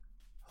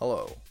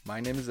Hello,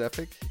 my name is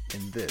Epic,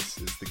 and this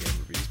is the Game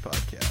Reviews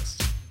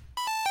Podcast.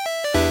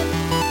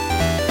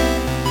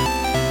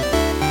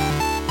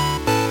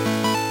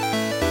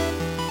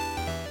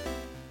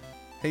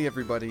 Hey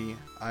everybody,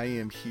 I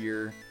am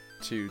here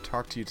to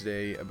talk to you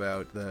today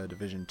about The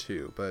Division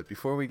 2, but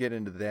before we get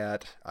into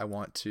that, I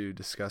want to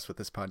discuss what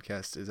this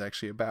podcast is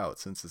actually about,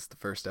 since it's the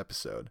first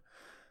episode.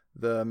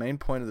 The main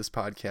point of this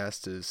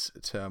podcast is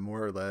to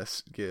more or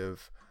less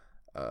give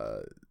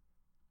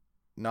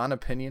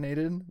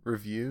non-opinionated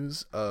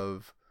reviews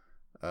of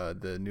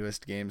the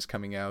newest games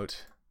coming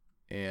out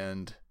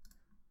and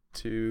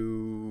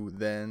to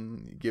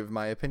then give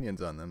my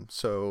opinions on them.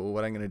 So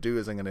what I'm going to do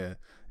is I'm going to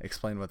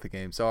explain what the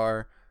games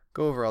are,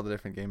 go over all the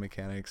different game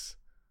mechanics,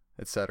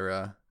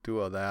 etc.,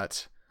 do all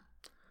that,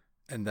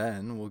 and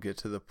then we'll get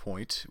to the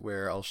point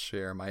where I'll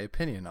share my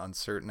opinion on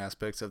certain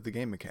aspects of the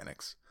game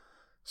mechanics.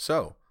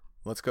 So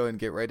let's go and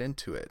get right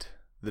into it.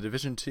 The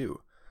Division 2.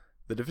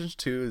 The Division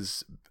 2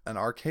 is an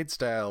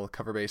arcade-style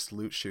cover-based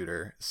loot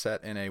shooter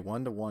set in a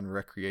one-to-one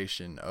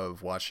recreation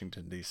of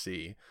Washington,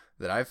 D.C.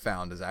 that I've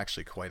found is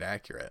actually quite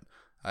accurate.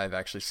 I've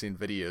actually seen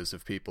videos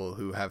of people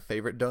who have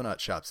favorite donut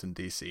shops in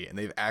D.C., and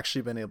they've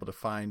actually been able to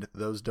find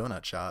those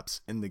donut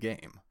shops in the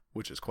game,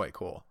 which is quite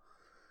cool.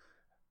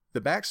 The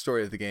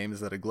backstory of the game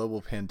is that a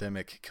global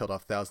pandemic killed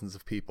off thousands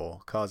of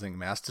people, causing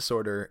mass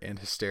disorder and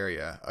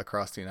hysteria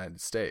across the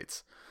United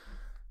States.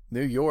 New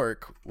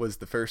York was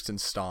the first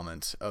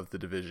installment of The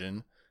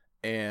Division,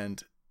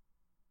 and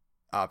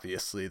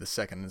obviously the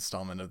second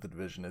installment of The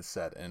Division is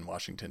set in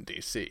Washington,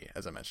 D.C.,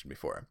 as I mentioned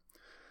before.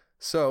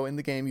 So, in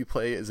the game, you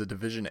play as a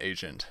Division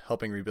agent,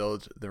 helping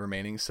rebuild the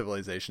remaining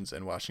civilizations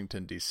in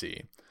Washington,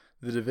 D.C.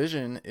 The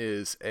Division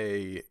is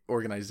a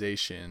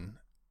organization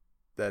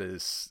that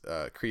is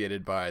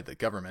created by the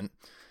government,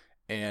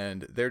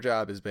 and their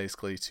job is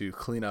basically to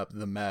clean up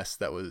the mess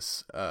that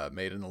was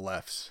made in the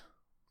left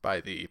by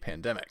the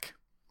pandemic.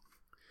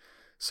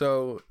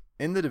 So,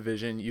 in The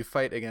Division, you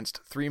fight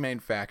against three main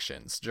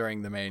factions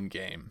during the main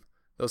game.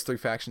 Those three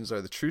factions are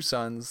the True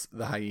Sons,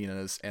 the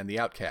Hyenas, and the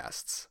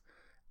Outcasts.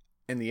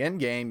 In the end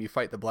game, you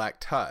fight the Black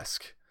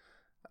Tusk,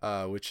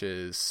 which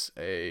is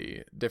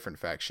a different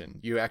faction.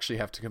 You actually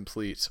have to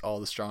complete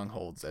all the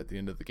strongholds at the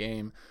end of the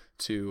game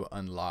to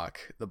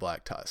unlock the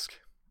Black Tusk.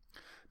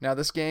 Now,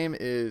 this game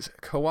is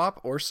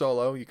co-op or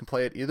solo. You can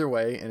play it either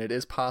way, and it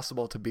is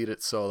possible to beat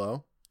it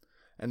solo.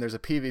 And there's a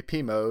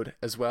PvP mode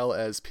as well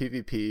as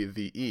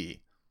PvP-VE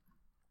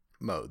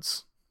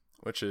modes,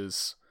 which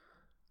is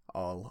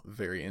all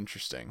very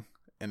interesting.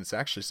 And it's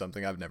actually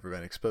something I've never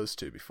been exposed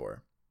to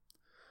before.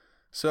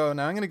 So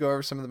now I'm going to go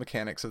over some of the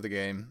mechanics of the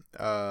game.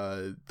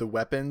 The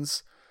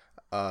weapons,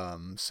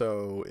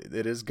 so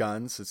it is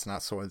guns. It's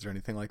not swords or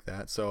anything like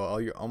that.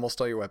 So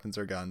almost all your weapons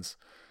are guns.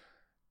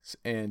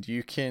 And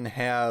you can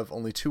have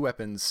only two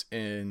weapons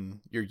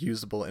in your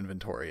usable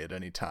inventory at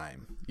any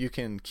time. You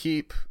can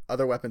keep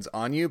other weapons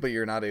on you, but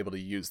you're not able to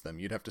use them.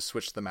 You'd have to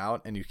switch them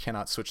out, and you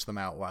cannot switch them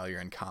out while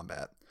you're in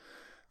combat.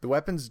 The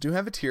weapons do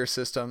have a tier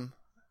system.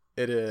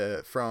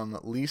 From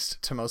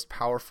least to most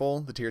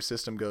powerful, the tier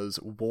system goes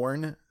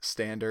worn,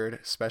 standard,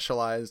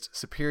 specialized,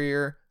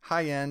 superior,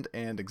 high-end,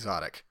 and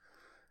exotic.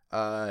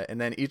 And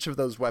then each of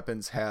those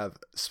weapons have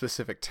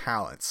specific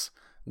talents.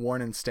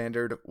 Worn and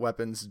standard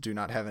weapons do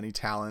not have any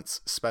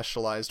talents.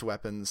 Specialized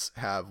weapons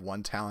have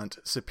 1 talent.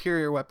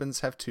 Superior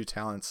weapons have 2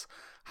 talents.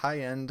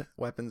 High-end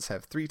weapons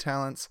have 3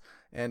 talents.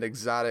 And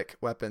exotic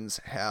weapons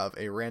have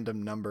a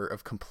random number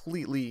of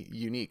completely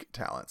unique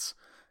talents.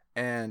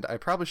 And I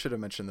probably should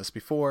have mentioned this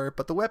before,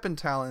 but the weapon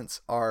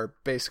talents are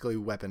basically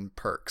weapon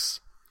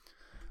perks.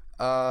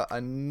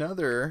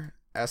 Another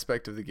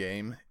aspect of the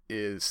game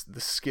is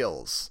the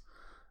skills.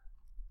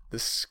 The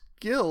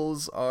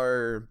skills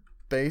are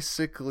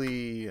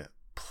basically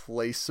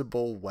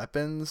placeable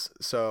weapons,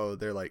 so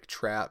they're like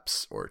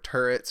traps or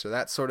turrets or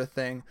that sort of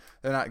thing.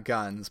 They're not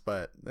guns,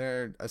 but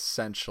they're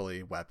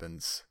essentially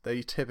weapons.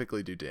 They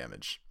typically do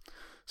damage.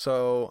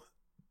 So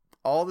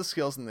all the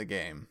skills in the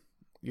game,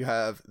 you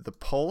have the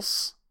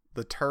pulse,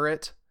 the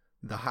turret,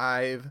 the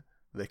hive,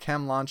 the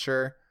chem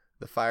launcher,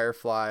 the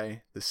firefly,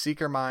 the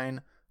seeker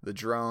mine, the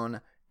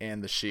drone,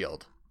 and the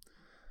shield.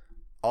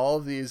 All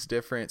of these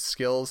different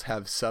skills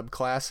have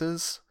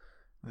subclasses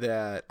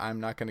that I'm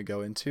not going to go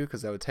into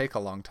because that would take a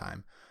long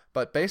time.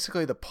 But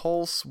basically the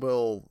pulse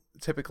will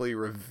typically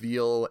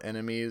reveal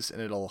enemies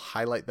and it'll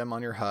highlight them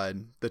on your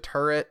HUD. The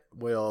turret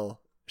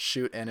will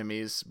shoot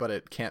enemies, but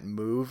it can't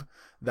move.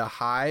 The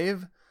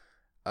hive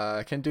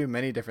can do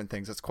many different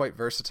things. It's quite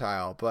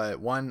versatile, but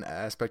one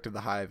aspect of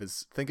the hive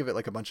is, think of it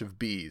like a bunch of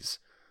bees,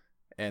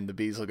 and the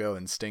bees will go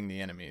and sting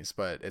the enemies,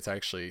 but it's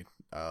actually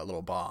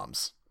little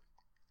bombs.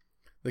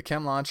 The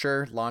chem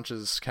launcher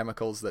launches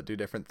chemicals that do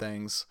different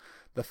things.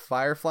 The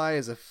firefly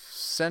is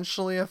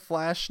essentially a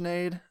flash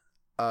nade.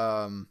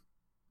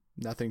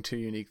 Nothing too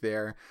unique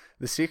there.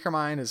 The seeker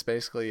mine is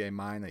basically a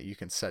mine that you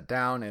can set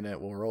down and it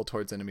will roll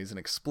towards enemies and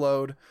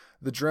explode.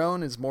 The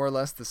drone is more or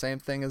less the same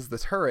thing as the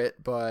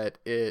turret, but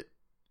it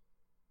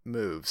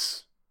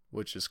moves,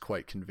 which is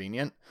quite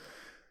convenient.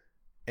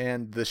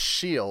 And the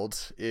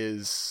shield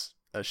is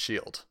a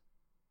shield.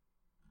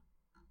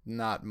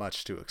 Not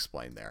much to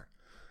explain there.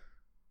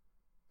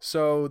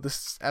 So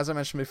this, as I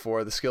mentioned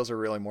before, the skills are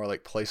really more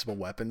like placeable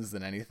weapons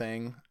than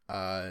anything,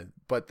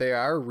 but they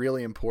are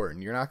really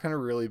important. You're not going to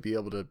really be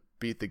able to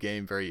beat the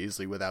game very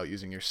easily without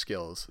using your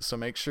skills, so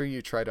make sure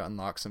you try to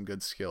unlock some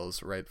good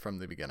skills right from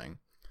the beginning.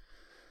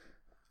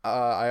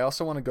 I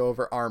also want to go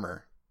over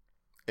armor.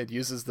 It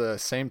uses the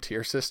same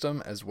tier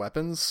system as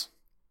weapons,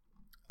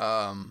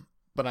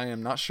 but I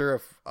am not sure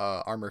if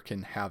armor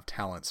can have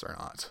talents or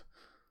not.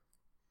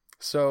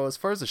 So as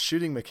far as the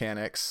shooting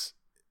mechanics,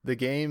 the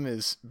game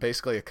is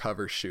basically a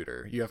cover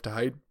shooter. You have to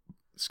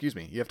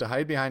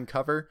hide behind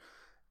cover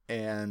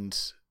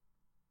and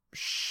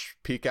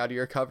peek out of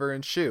your cover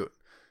and shoot.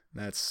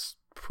 That's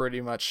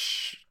pretty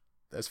much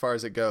as far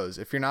as it goes.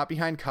 If you're not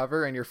behind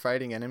cover and you're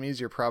fighting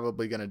enemies, you're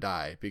probably going to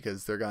die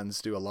because their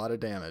guns do a lot of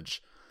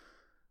damage.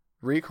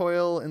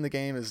 Recoil in the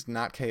game is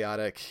not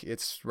chaotic.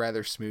 It's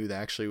rather smooth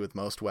actually with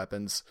most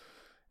weapons.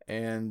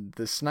 And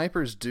the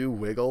snipers do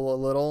wiggle a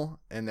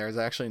little, and there's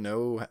actually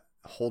no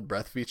hold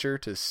breath feature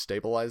to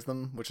stabilize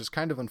them, which is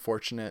kind of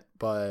unfortunate,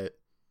 but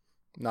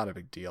not a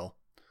big deal.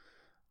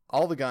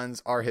 All the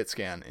guns are hit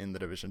scan in The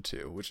Division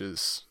 2, which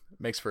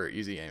makes for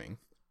easy aiming.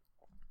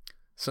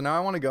 So now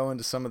I want to go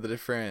into some of the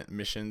different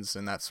missions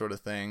and that sort of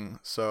thing.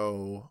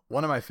 So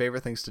one of my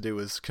favorite things to do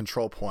is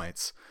control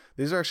points.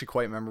 These are actually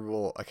quite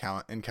memorable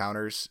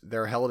encounters.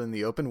 They're held in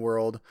the open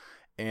world,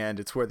 and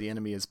it's where the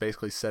enemy is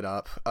basically set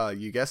up.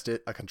 You guessed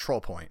it, a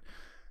control point.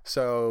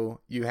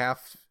 So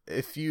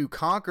if you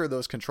conquer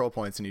those control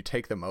points and you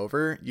take them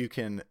over, you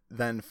can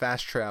then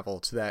fast travel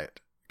to that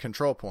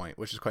control point,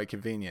 which is quite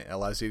convenient. It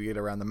allows you to get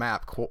around the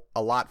map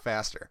a lot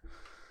faster.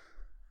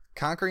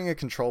 Conquering a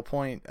control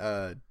point,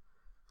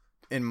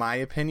 in my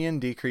opinion,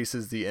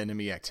 decreases the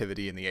enemy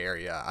activity in the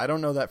area. I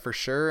don't know that for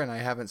sure, and I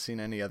haven't seen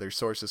any other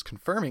sources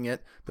confirming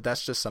it, but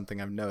that's just something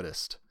I've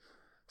noticed.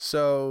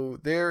 So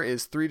there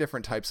is 3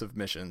 different types of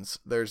missions.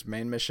 There's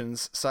main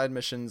missions, side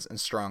missions, and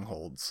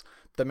strongholds.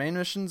 The main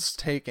missions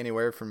take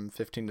anywhere from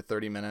 15 to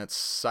 30 minutes,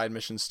 side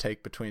missions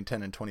take between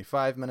 10 and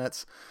 25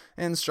 minutes,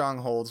 and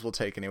strongholds will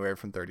take anywhere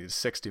from 30 to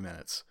 60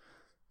 minutes.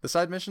 The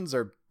side missions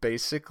are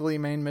basically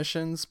main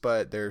missions,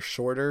 but they're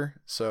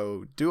shorter,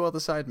 so do all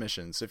the side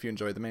missions if you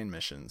enjoy the main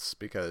missions,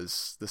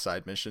 because the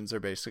side missions are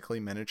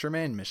basically miniature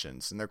main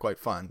missions, and they're quite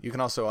fun. You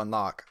can also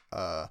unlock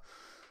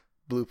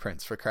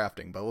blueprints for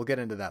crafting, but we'll get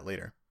into that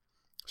later.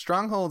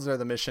 Strongholds are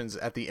the missions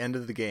at the end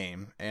of the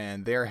game,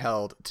 and they're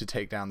held to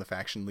take down the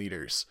faction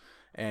leaders,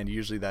 and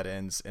usually that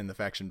ends in the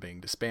faction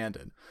being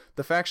disbanded.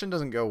 The faction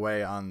doesn't go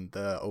away on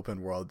the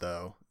open world,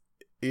 though.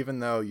 Even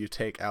though you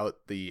take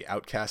out the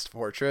outcast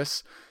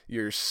fortress,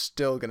 you're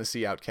still going to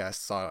see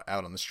outcasts out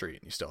on the street,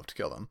 and you still have to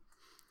kill them.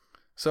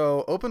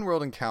 So open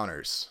world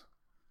encounters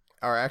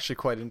are actually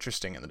quite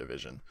interesting in The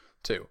Division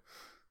 2.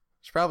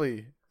 Should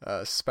probably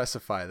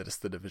specify that it's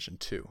The Division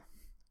 2.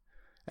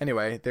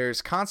 Anyway,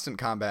 there's constant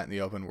combat in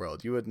the open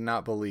world. You would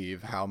not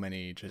believe how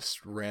many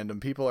just random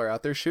people are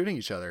out there shooting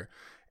each other.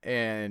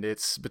 And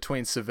it's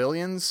between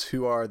civilians,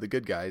 who are the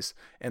good guys,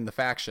 and the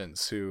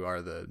factions, who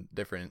are the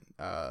different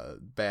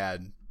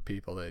bad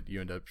people that you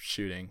end up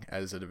shooting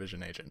as a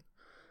Division agent.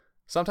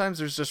 Sometimes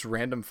there's just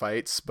random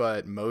fights,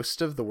 but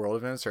most of the world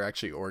events are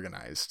actually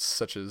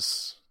organized,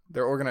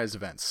 they're organized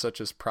events,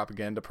 such as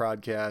propaganda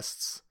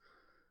broadcasts,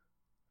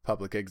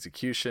 public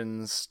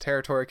executions,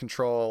 territory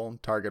control,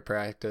 target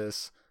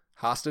practice,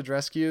 hostage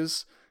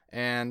rescues,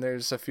 and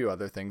there's a few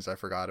other things I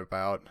forgot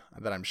about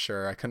that I'm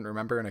sure I couldn't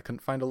remember, and I couldn't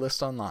find a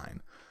list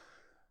online.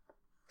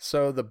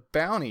 So the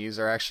bounties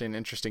are actually an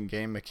interesting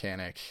game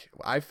mechanic.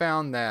 I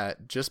found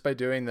that just by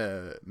doing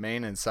the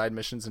main and side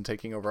missions and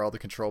taking over all the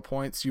control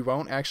points, you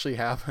won't actually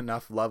have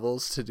enough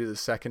levels to do the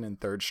second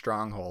and third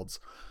strongholds.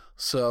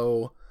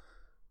 So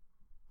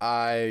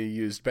I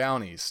used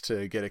bounties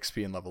to get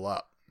XP and level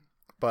up.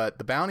 But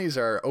the bounties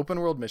are open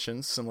world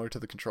missions, similar to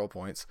the control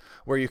points,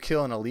 where you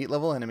kill an elite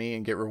level enemy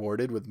and get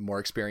rewarded with more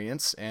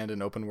experience and it's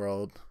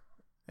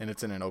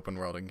in an open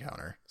world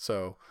encounter.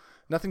 So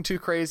nothing too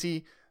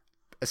crazy.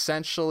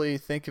 Essentially,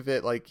 think of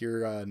it like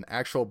you're an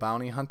actual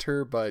bounty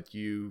hunter, but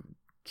you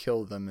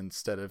kill them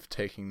instead of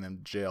taking them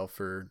to jail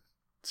for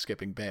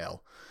skipping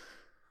bail.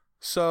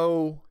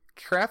 So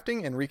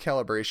crafting and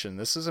recalibration,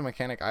 this is a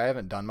mechanic I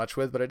haven't done much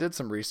with, but I did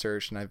some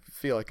research and I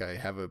feel like I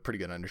have a pretty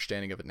good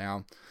understanding of it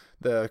now.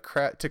 To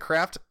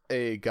craft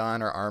a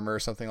gun or armor or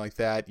something like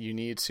that, you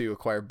need to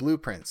acquire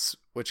blueprints,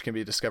 which can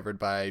be discovered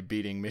by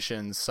beating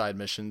missions, side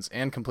missions,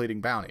 and completing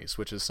bounties,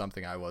 which is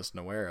something I wasn't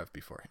aware of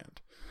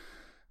beforehand.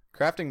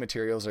 Crafting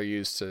materials are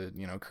used to,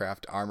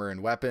 craft armor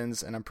and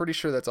weapons, and I'm pretty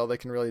sure that's all they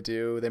can really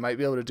do. They might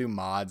be able to do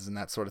mods and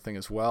that sort of thing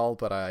as well,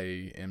 but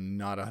I am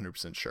not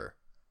 100% sure.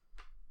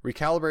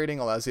 Recalibrating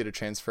allows you to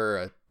transfer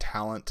a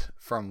talent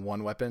from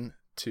one weapon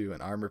to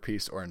an armor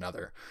piece or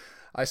another.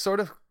 I sort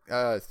of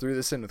threw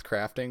this in with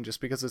crafting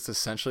just because it's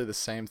essentially the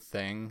same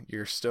thing.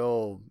 You're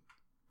still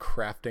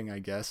crafting, I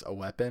guess, a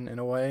weapon in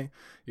a way.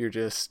 You're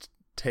just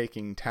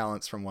taking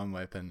talents from one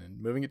weapon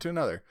and moving it to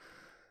another.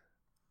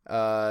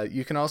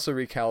 You can also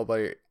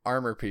recalibrate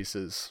armor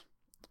pieces.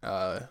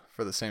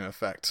 for the same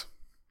effect.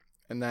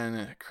 And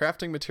then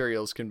crafting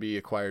materials can be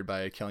acquired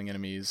by killing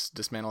enemies,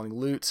 dismantling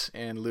loot,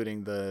 and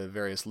looting the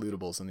various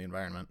lootables in the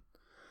environment.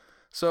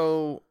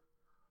 So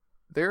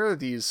there are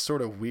these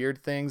sort of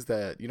weird things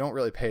that you don't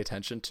really pay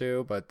attention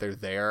to, but they're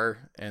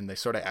there and they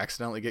sort of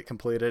accidentally get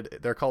completed.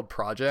 They're called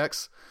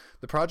projects.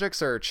 The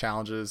projects are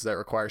challenges that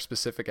require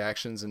specific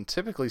actions in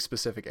typically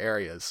specific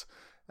areas,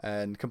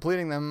 and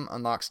completing them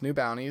unlocks new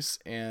bounties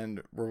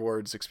and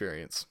rewards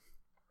experience.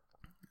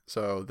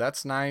 So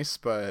that's nice,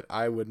 but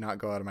I would not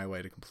go out of my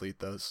way to complete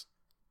those.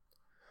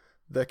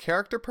 The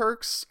character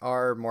perks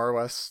are more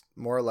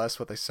or less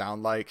what they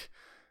sound like.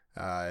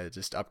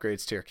 Just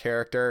upgrades to your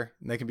character,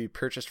 and they can be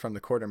purchased from the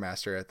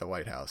quartermaster at the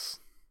White House.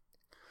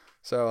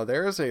 So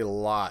there's a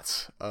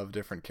lot of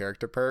different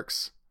character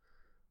perks,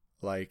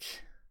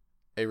 like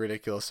a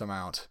ridiculous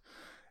amount.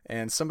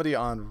 And somebody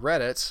on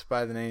Reddit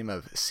by the name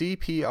of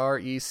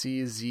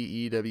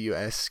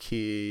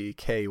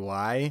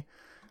CPRECZEWSKY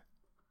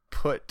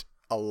put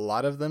a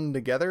lot of them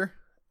together,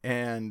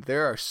 and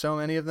there are so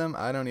many of them,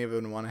 I don't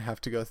even want to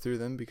have to go through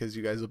them because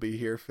you guys will be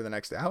here for the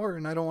next hour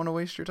and I don't want to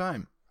waste your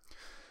time.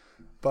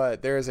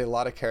 But there is a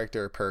lot of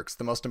character perks,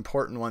 the most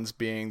important ones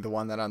being the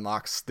one that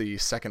unlocks the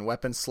second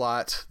weapon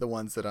slot, the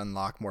ones that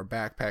unlock more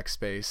backpack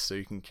space so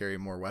you can carry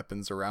more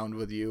weapons around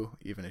with you,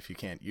 even if you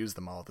can't use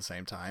them all at the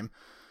same time.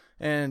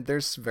 And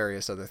there's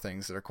various other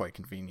things that are quite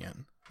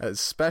convenient,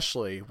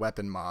 especially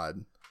weapon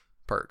mod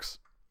perks,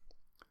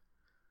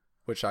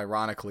 which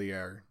ironically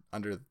are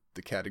under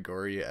the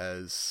category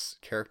as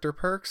character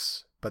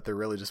perks, but they're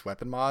really just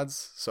weapon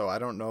mods, so I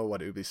don't know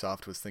what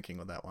Ubisoft was thinking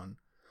with that one.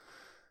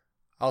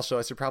 Also,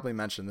 I should probably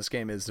mention, this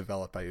game is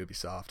developed by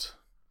Ubisoft.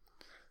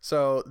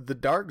 So, the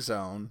Dark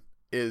Zone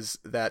is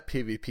that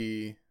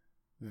PvP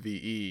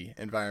VE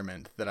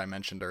environment that I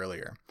mentioned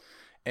earlier.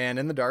 And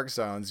in the Dark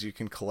Zones, you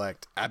can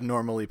collect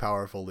abnormally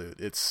powerful loot.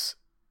 It's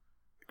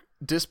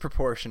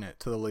disproportionate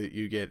to the loot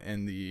you get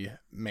in the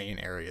main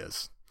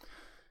areas.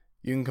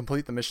 You can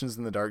complete the missions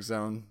in the Dark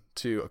Zone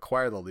to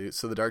acquire the loot.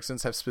 So the Dark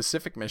Zones have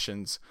specific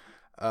missions,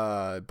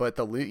 but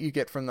the loot you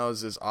get from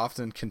those is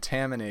often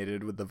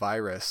contaminated with the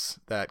virus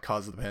that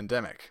caused the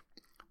pandemic.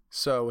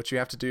 So what you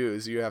have to do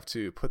is you have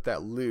to put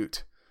that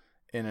loot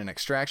in an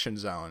extraction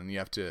zone, and you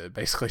have to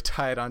basically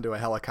tie it onto a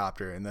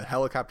helicopter, and the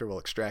helicopter will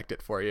extract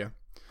it for you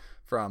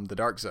from the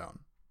Dark Zone.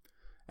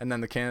 And then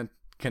the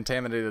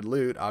contaminated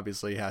loot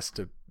obviously has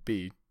to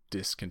be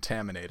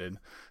discontaminated.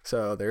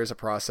 So there's a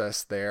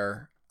process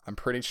there. I'm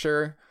pretty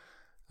sure.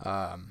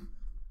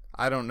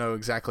 I don't know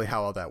exactly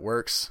how all that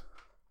works,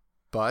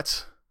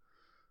 but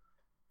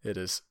it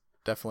is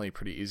definitely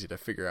pretty easy to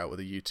figure out with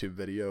a YouTube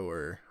video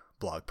or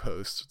blog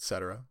post,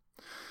 etc.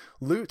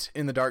 Loot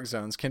in the Dark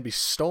Zones can be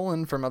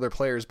stolen from other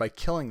players by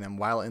killing them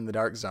while in the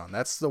Dark Zone.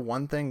 That's the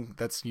one thing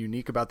that's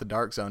unique about the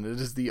Dark Zone. It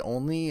is the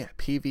only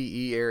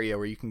PvE area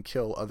where you can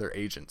kill other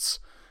agents.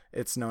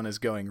 It's known as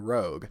going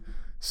rogue.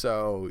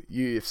 So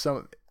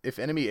if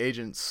enemy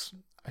agents...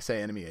 I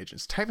say enemy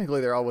agents. Technically,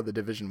 they're all with the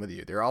division with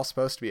you. They're all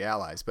supposed to be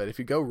allies, but if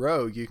you go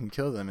rogue, you can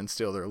kill them and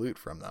steal their loot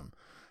from them.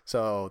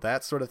 So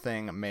that sort of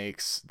thing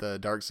makes the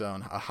Dark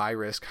Zone a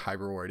high-risk,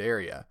 high-reward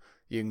area.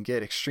 You can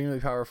get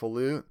extremely powerful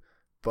loot,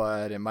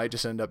 but it might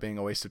just end up being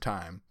a waste of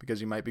time,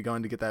 because you might be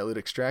going to get that loot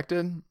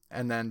extracted,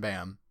 and then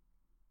bam,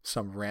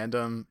 some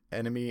random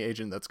enemy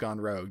agent that's gone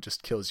rogue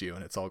just kills you,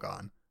 and it's all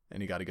gone,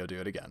 and you got to go do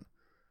it again.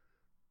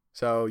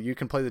 So you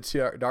can play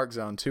the Dark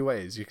Zone two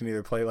ways. You can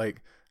either play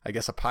like, I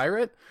guess, a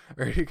pirate,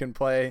 or you can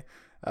play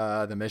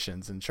the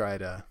missions and try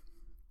to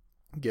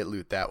get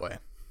loot that way.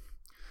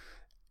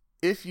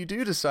 If you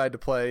do decide to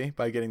play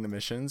by getting the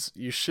missions,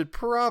 you should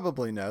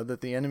probably know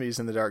that the enemies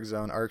in the Dark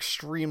Zone are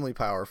extremely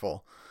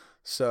powerful.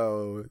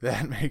 So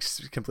that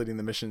makes completing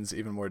the missions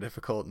even more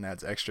difficult and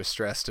adds extra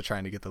stress to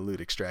trying to get the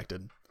loot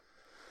extracted.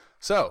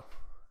 So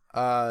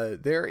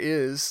there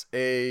is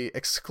a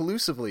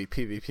exclusively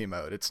PvP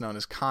mode. It's known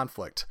as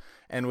Conflict.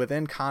 And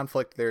within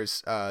Conflict,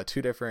 there's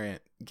two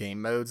different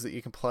game modes that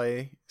you can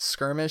play,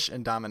 Skirmish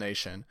and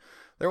Domination.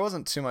 There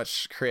wasn't too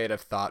much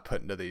creative thought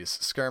put into these.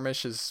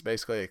 Skirmish is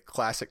basically a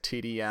classic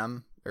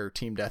TDM, or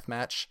Team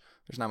Deathmatch.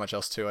 There's not much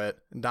else to it.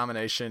 And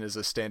Domination is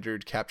a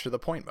standard capture the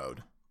point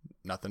mode.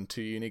 Nothing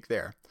too unique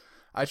there.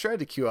 I tried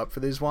to queue up for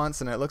these once,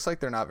 and it looks like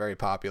they're not very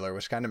popular,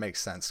 which kind of makes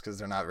sense because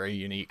they're not very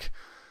unique.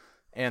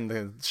 And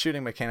the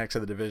shooting mechanics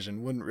of the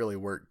Division wouldn't really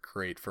work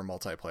great for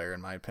multiplayer,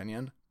 in my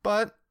opinion.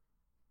 But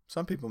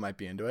some people might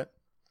be into it.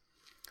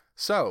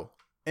 So,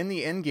 in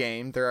the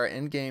endgame, there are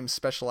endgame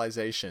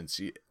specializations.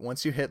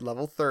 Once you hit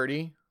level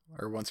 30,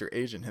 or once your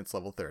agent hits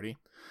level 30,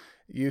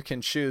 you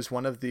can choose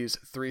one of these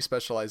three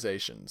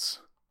specializations.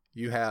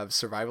 You have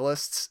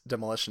Survivalists,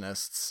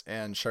 Demolitionists,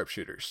 and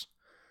Sharpshooters.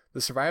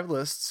 The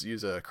Survivalists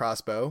use a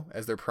crossbow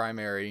as their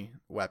primary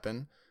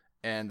weapon,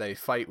 and they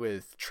fight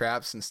with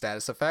traps and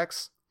status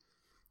effects.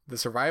 The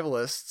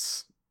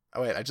Survivalists...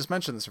 Oh wait, I just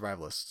mentioned the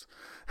Survivalists.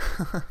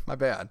 My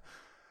bad.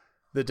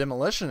 The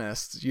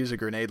Demolitionists use a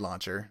grenade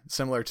launcher,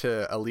 similar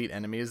to elite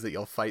enemies that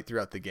you'll fight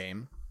throughout the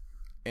game.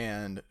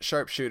 And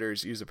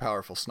Sharpshooters use a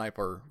powerful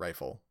sniper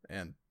rifle,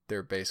 and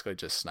they're basically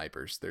just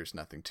snipers. There's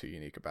nothing too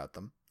unique about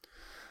them.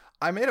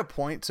 I made a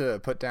point to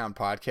put down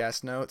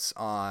podcast notes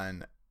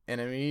on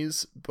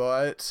enemies,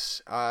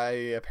 but I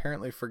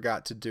apparently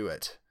forgot to do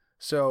it.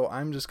 So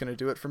I'm just going to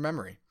do it from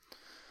memory.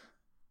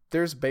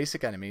 There's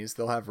basic enemies.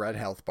 They'll have red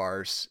health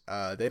bars.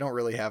 They don't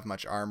really have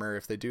much armor.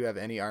 If they do have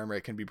any armor,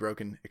 it can be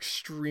broken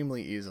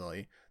extremely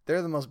easily.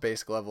 They're the most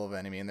basic level of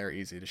enemy, and they're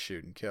easy to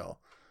shoot and kill.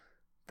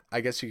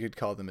 I guess you could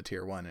call them a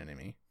tier 1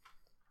 enemy.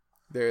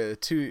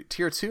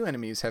 Tier 2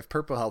 enemies have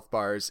purple health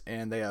bars,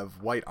 and they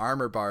have white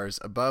armor bars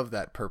above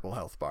that purple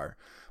health bar.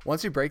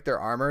 Once you break their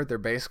armor, they're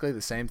basically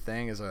the same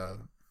thing as a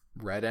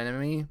red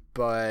enemy,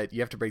 but you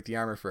have to break the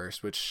armor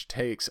first, which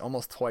takes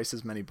almost twice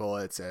as many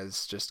bullets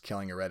as just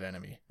killing a red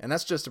enemy. And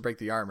that's just to break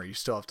the armor. You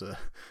still have to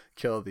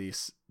kill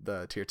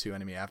the tier 2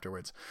 enemy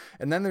afterwards.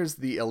 And then there's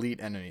the elite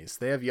enemies.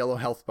 They have yellow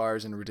health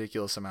bars and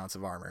ridiculous amounts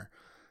of armor.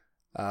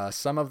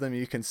 Some of them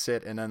you can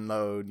sit and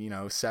unload,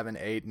 7,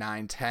 8,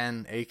 9,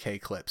 10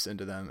 AK clips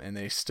into them, and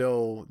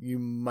you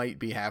might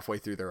be halfway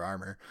through their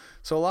armor.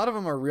 So a lot of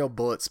them are real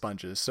bullet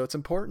sponges, so it's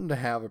important to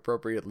have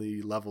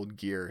appropriately leveled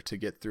gear to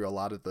get through a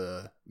lot of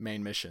the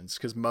main missions,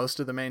 because most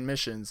of the main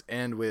missions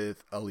end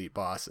with elite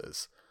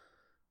bosses.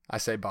 I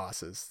say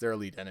bosses, they're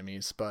elite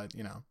enemies, but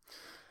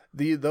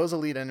those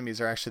elite enemies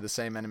are actually the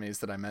same enemies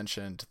that I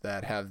mentioned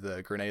that have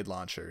the grenade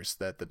launchers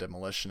that the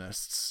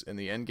demolitionists in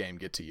the endgame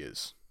get to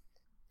use.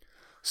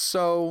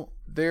 So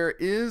there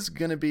is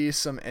going to be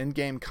some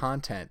endgame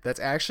content that's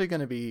actually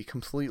going to be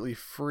completely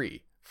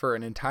free. For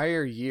an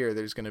entire year,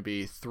 there's going to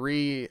be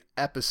 3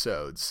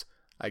 episodes,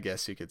 I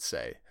guess you could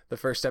say. The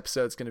first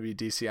episode is going to be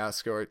DC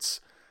Outskirts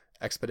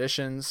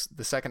Expeditions.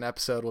 The second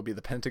episode will be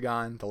the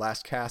Pentagon, the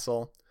Last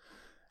Castle.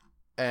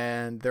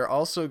 And they're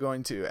also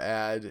going to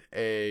add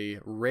a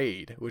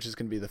raid, which is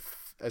going to be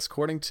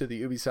according to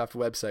the Ubisoft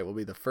website, will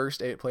be the first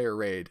 8-player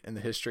raid in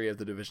the history of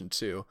the Division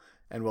 2.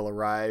 And will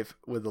arrive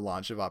with the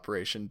launch of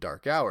Operation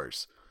Dark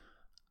Hours.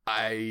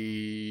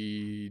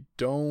 I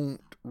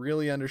don't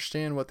really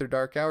understand what their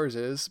Dark Hours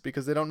is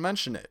because they don't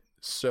mention it.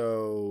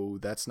 So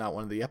that's not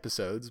one of the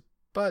episodes,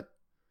 but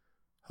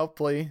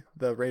hopefully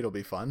the raid will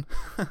be fun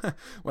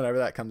whenever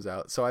that comes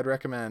out. So I'd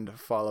recommend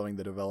following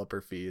the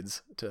developer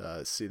feeds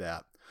to see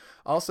that.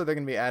 Also, they're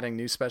going to be adding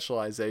new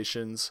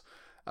specializations.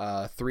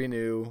 3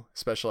 new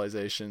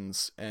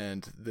specializations,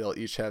 and they'll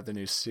each have their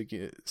new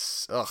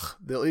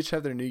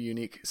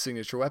unique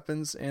signature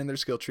weapons and their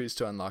skill trees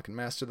to unlock and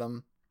master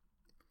them.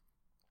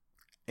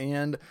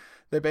 And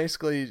they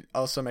basically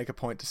also make a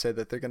point to say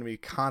that they're going to be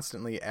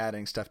constantly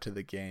adding stuff to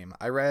the game.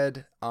 I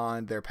read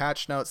on their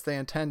patch notes they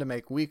intend to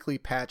make weekly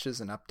patches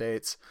and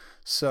updates,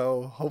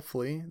 so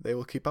hopefully they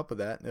will keep up with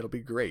that and it'll be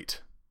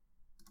great.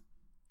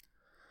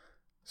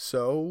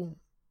 So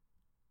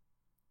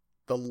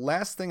the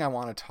last thing I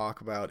want to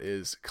talk about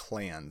is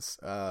clans.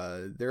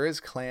 There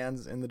is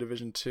clans in the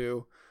Division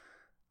 2.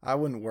 I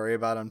wouldn't worry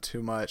about them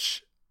too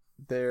much.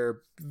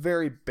 They're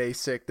very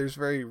basic. There's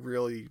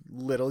really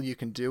little you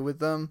can do with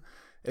them.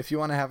 If you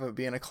want to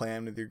be in a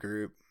clan with your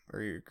group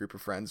or your group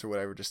of friends or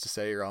whatever, just to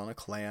say you're all in a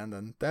clan,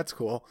 then that's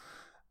cool.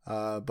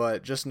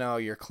 But just know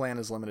your clan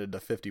is limited to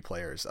 50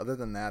 players. Other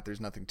than that, there's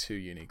nothing too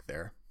unique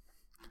there.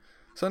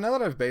 So now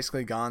that I've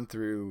basically gone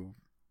through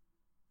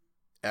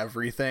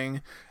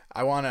everything,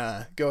 I want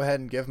to go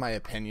ahead and give my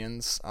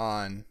opinions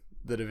on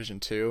the Division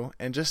 2.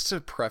 And just to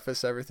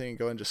preface everything and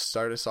go and just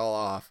start us all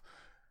off,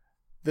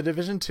 the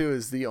Division 2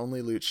 is the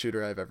only loot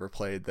shooter I've ever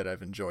played that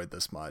I've enjoyed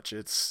this much.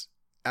 It's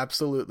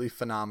absolutely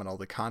phenomenal.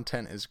 The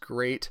content is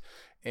great,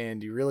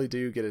 and you really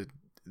do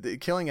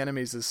killing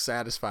enemies is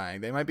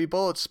satisfying. They might be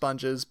bullet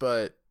sponges,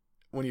 but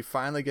when you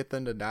finally get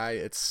them to die,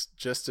 it's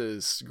just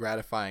as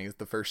gratifying as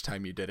the first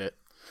time you did it.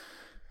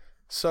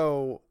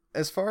 So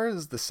as far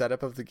as the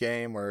setup of the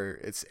game, where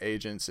it's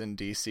agents in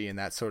DC and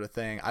that sort of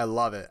thing, I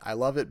love it. I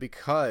love it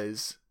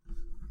because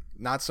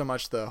not so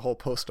much the whole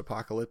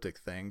post-apocalyptic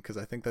thing, because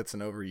I think that's an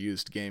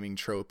overused gaming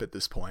trope at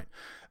this point,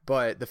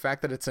 but the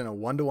fact that it's in a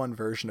 1-to-1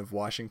 version of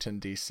Washington,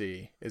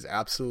 D.C. is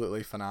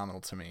absolutely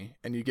phenomenal to me.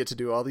 And you get to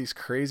do all these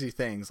crazy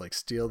things like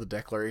steal the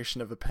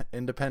Declaration of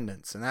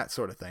Independence and that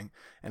sort of thing,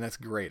 and that's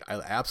great. I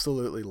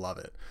absolutely love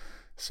it.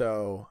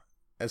 So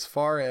as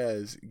far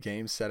as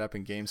game setup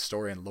and game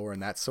story and lore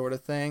and that sort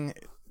of thing,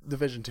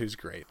 Division 2 is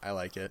great. I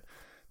like it.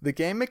 The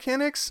game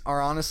mechanics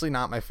are honestly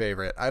not my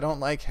favorite. I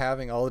don't like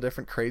having all the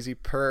different crazy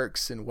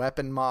perks and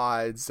weapon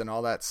mods and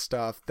all that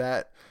stuff.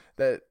 That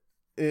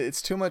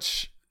it's too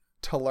much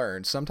to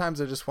learn.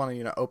 Sometimes I just want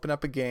to, open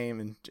up a game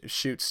and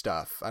shoot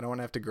stuff. I don't want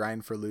to have to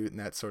grind for loot and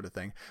that sort of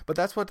thing. But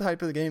that's what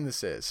type of the game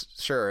this is.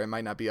 Sure, it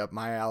might not be up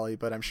my alley,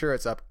 but I'm sure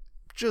it's up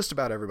just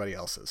about everybody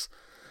else's.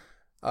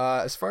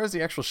 As far as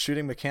the actual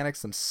shooting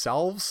mechanics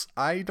themselves,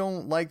 I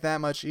don't like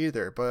that much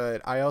either,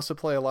 but I also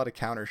play a lot of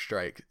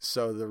Counter-Strike,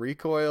 so the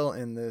recoil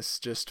in this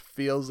just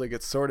feels like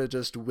it's sort of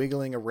just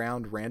wiggling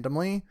around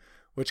randomly,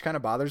 which kind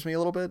of bothers me a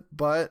little bit,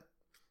 but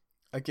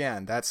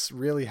again, that's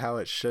really how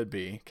it should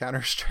be.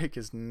 Counter-Strike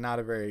is not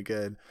a very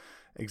good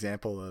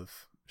example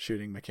of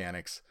shooting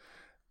mechanics,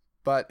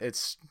 but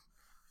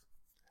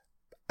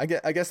I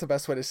guess the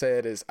best way to say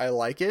it is I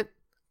like it,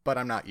 but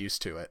I'm not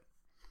used to it.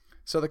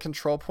 So the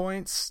control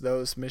points,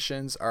 those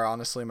missions are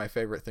honestly my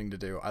favorite thing to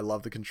do. I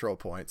love the control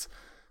points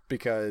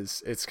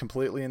because it's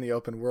completely in the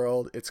open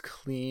world. It's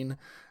clean.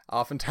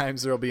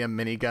 Oftentimes there'll be a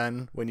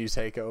minigun when you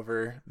take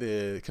over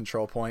the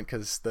control point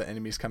because the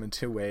enemies come in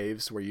 2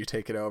 waves where you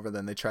take it over,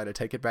 then they try to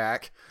take it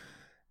back.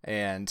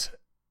 And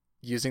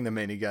using the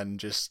minigun,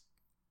 just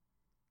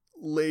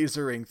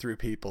lasering through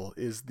people,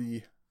 is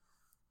the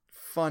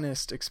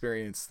funnest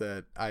experience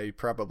that I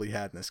probably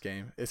had in this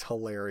game. It's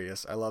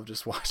hilarious. I love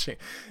just watching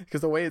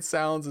because the way it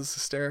sounds is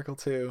hysterical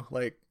too.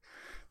 Like,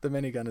 the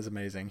minigun is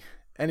amazing.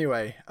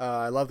 Anyway,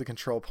 I love the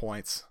control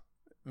points.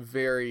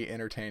 Very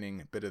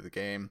entertaining bit of the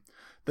game.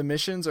 The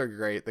missions are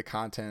great. The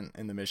content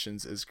in the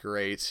missions is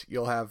great.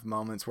 You'll have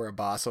moments where a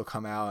boss will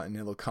come out and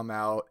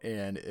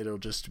it'll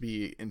just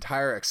be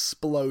entire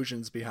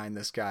explosions behind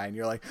this guy. And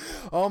you're like,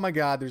 oh my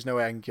God, there's no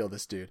way I can kill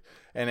this dude.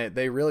 And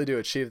they really do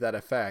achieve that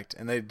effect.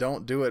 And they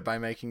don't do it by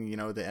making,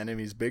 the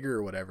enemies bigger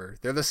or whatever.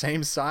 They're the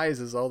same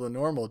size as all the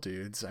normal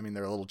dudes. I mean,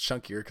 they're a little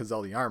chunkier because of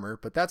all the armor,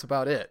 but that's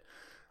about it.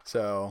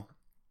 So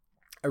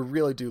I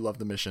really do love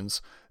the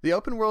missions. The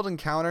open world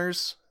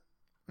encounters,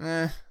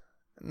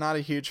 not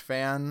a huge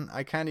fan.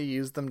 I kind of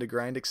use them to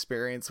grind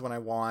experience when I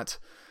want.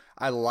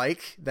 I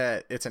like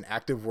that it's an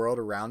active world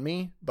around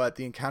me, but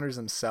the encounters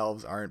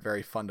themselves aren't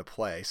very fun to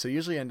play. So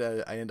usually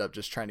I end up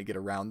just trying to get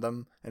around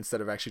them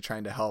instead of actually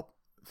trying to help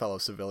fellow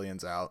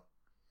civilians out.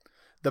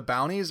 The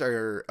bounties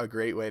are a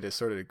great way to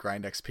sort of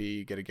grind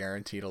XP, get a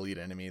guaranteed elite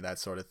enemy, that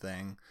sort of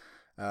thing.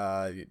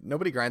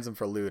 Nobody grinds them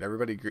for loot.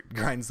 Everybody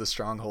grinds the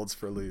strongholds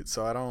for loot.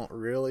 So I don't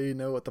really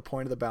know what the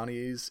point of the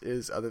bounties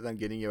is other than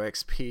getting you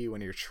XP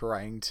when you're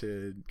trying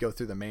to go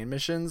through the main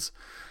missions.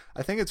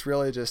 I think it's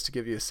really just to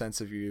give you a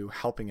sense of you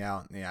helping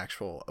out in the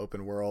actual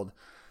open world.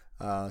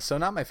 So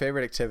not my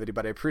favorite activity,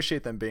 but I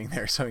appreciate them being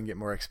there so I can get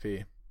more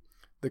XP.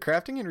 The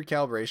crafting and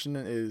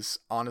recalibration is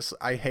honestly,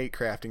 I hate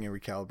crafting and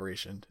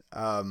recalibration.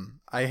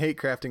 I hate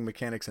crafting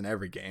mechanics in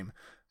every game.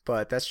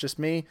 But that's just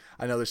me.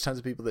 I know there's tons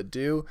of people that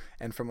do,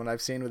 and from what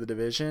I've seen with the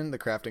Division, the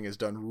crafting is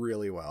done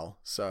really well,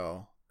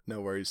 so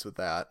no worries with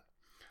that.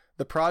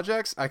 The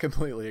projects, I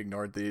completely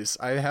ignored these.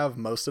 I have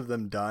most of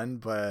them done,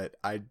 but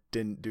I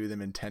didn't do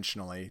them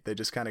intentionally. They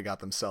just kind of got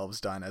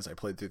themselves done as I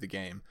played through the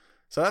game.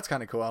 So that's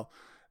kind of cool,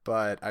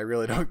 but I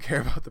really don't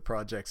care about the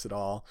projects at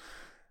all.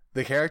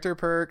 The character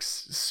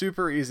perks,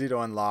 super easy to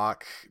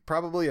unlock.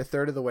 Probably a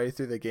third of the way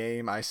through the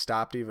game, I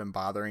stopped even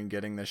bothering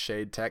getting the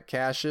Shade Tech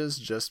caches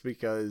just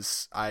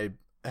because I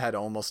had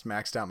almost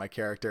maxed out my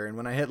character. And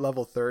when I hit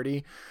level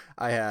 30,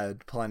 I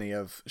had plenty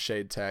of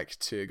Shade Tech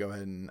to go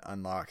ahead and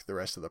unlock the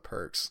rest of the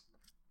perks.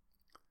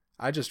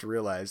 I just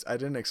realized I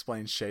didn't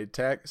explain Shade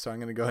Tech, so I'm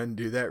going to go ahead and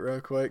do that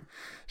real quick.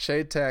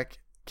 Shade Tech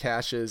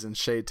caches and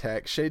Shade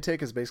Tech. Shade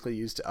Tech is basically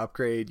used to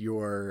upgrade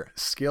your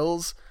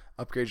skills,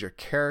 upgrade your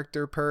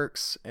character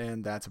perks,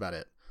 and that's about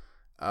it.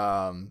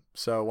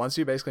 So once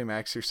you basically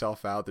max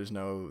yourself out, there's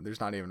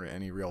not even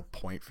any real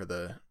point for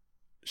the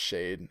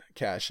shade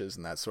caches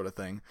and that sort of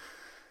thing.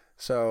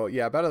 So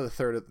yeah, about a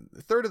third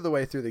of the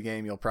way through the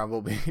game, you'll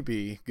probably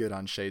be good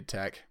on Shade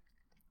Tech.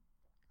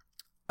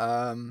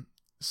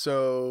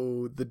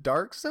 So the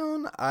Dark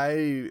Zone,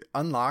 I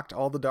unlocked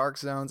all the Dark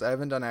Zones. I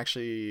haven't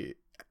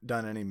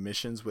done any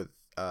missions with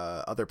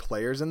other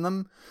players in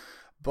them,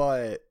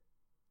 but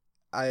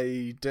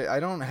I'm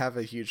not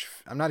a huge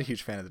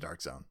fan of the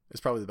Dark Zone. It's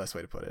probably the best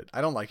way to put it.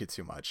 I don't like it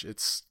too much.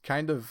 It's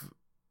kind of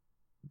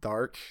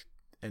dark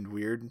and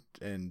weird,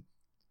 and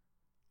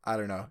I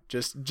don't know,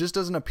 just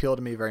doesn't appeal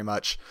to me very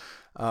much.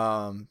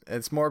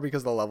 It's more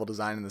because of the level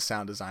design and the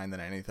sound design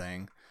than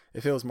anything.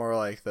 It feels more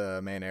like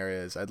the main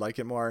areas. I'd like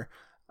it more.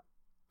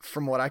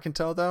 From what I can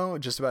tell, though,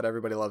 just about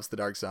everybody loves the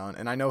Dark Zone.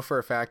 And I know for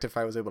a fact if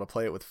I was able to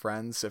play it with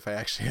friends, if I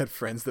actually had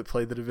friends that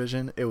played the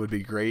Division, it would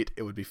be great.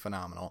 It would be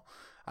phenomenal.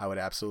 I would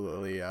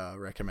absolutely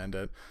recommend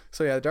it.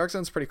 So yeah, the Dark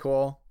Zone's pretty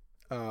cool.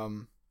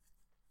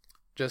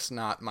 Just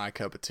not my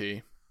cup of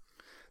tea.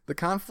 The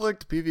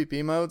Conflict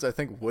PvP modes, I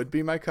think, would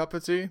be my cup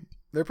of tea.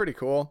 They're pretty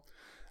cool.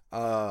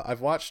 I've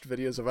watched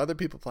videos of other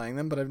people playing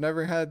them, but I've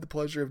never had the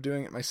pleasure of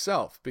doing it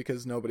myself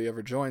because nobody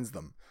ever joins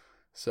them.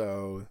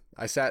 So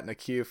I sat in a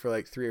queue for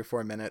like 3 or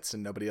 4 minutes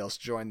and nobody else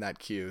joined that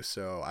queue,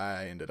 so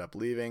I ended up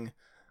leaving.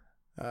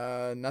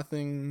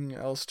 Nothing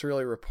else to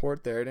really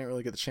report there. I didn't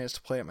really get the chance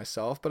to play it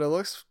myself, but it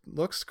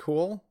looks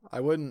cool. I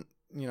wouldn't,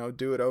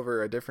 do it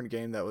over a different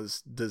game that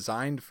was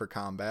designed for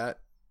combat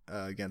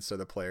against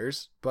other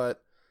players,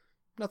 but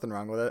nothing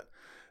wrong with it.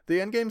 The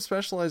endgame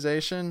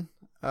specialization,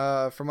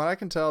 from what I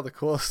can tell, the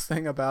coolest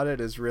thing about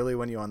it is really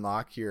when you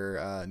unlock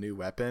your new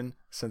weapon,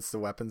 since the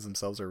weapons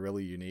themselves are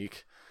really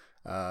unique.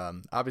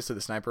 Obviously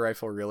the sniper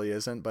rifle really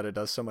isn't, but it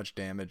does so much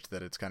damage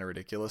that it's kind of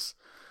ridiculous.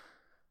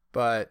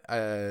 But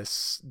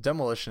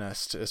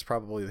Demolitionist is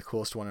probably the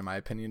coolest one in my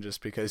opinion,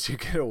 just because you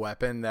get a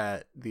weapon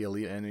that the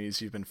elite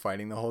enemies you've been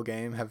fighting the whole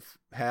game have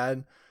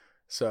had.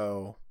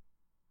 So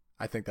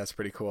I think that's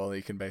pretty cool.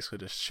 You can basically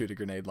just shoot a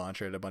grenade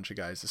launcher at a bunch of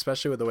guys,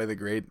 especially with the way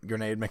the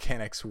grenade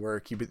mechanics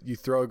work. You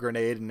throw a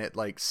grenade and it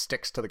like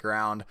sticks to the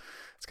ground.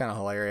 It's kind of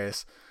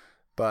hilarious.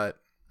 But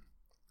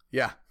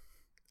yeah,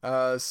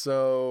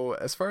 So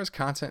as far as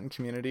content and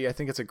community, I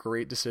think it's a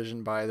great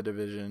decision by the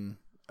Division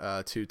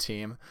 2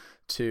 team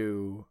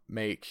to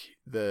make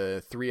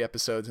the 3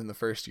 episodes in the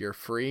first year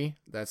free.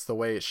 That's the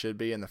way it should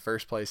be in the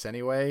first place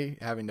anyway.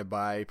 Having to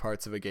buy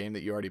parts of a game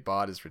that you already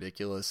bought is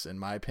ridiculous in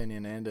my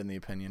opinion and in the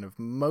opinion of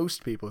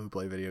most people who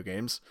play video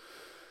games.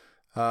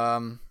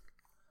 Adding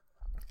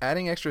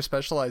extra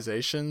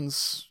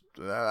specializations,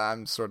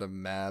 I'm sort of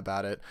meh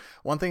about it.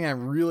 One thing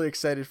I'm really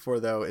excited for,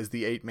 though, is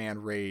the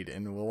 8-man raid.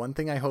 And one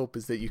thing I hope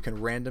is that you can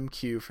random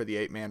queue for the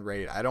 8-man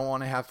raid. I don't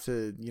want to have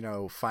to,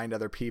 find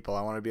other people.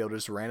 I want to be able to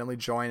just randomly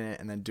join it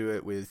and then do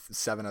it with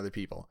 7 other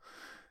people.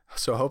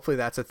 So hopefully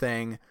that's a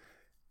thing.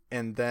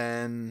 And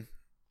then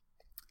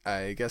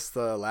I guess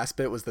the last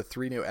bit was the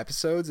 3 new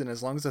episodes. And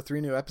as long as the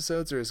 3 new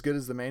episodes are as good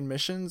as the main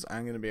missions,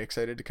 I'm going to be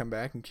excited to come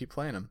back and keep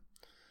playing them.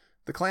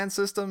 The clan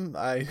system,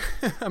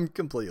 I'm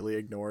completely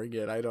ignoring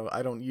it. I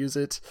don't use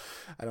it.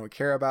 I don't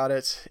care about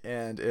it.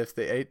 And if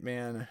the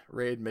 8-man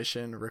raid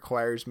mission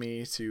requires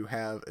me to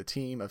have a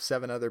team of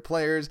 7 other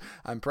players,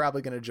 I'm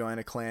probably going to join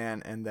a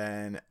clan and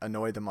then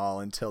annoy them all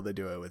until they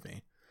do it with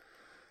me.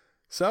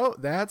 So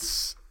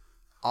that's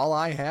all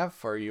I have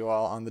for you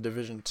all on the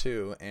Division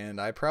 2. And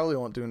I probably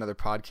won't do another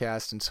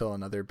podcast until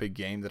another big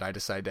game that I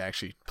decide to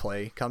actually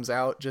play comes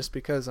out, just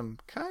because I'm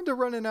kind of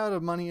running out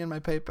of money in my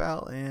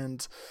PayPal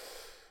and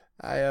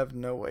I have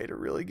no way to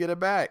really get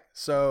it back.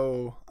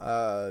 So,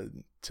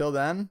 till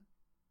then,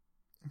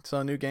 until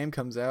a new game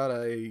comes out,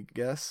 I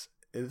guess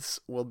it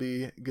will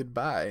be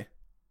goodbye.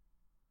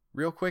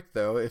 Real quick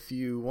though, if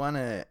you want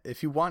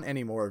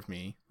any more of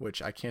me,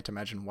 which I can't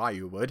imagine why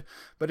you would,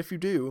 but if you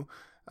do,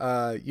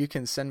 you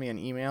can send me an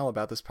email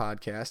about this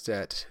podcast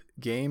at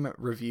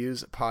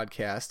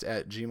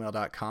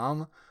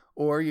gamereviewspodcast@gmail.com,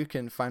 or you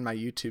can find my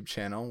YouTube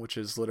channel, which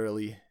is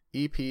literally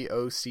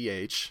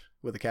EPOCH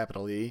with a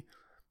capital E,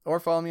 or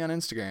follow me on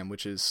Instagram,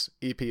 which is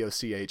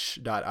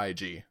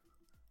epoch.ig.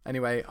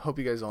 Anyway, hope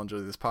you guys all enjoy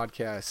this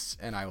podcast,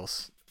 and I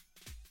won't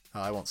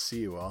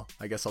see you all.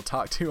 I guess I'll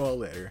talk to you all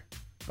later.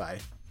 Bye.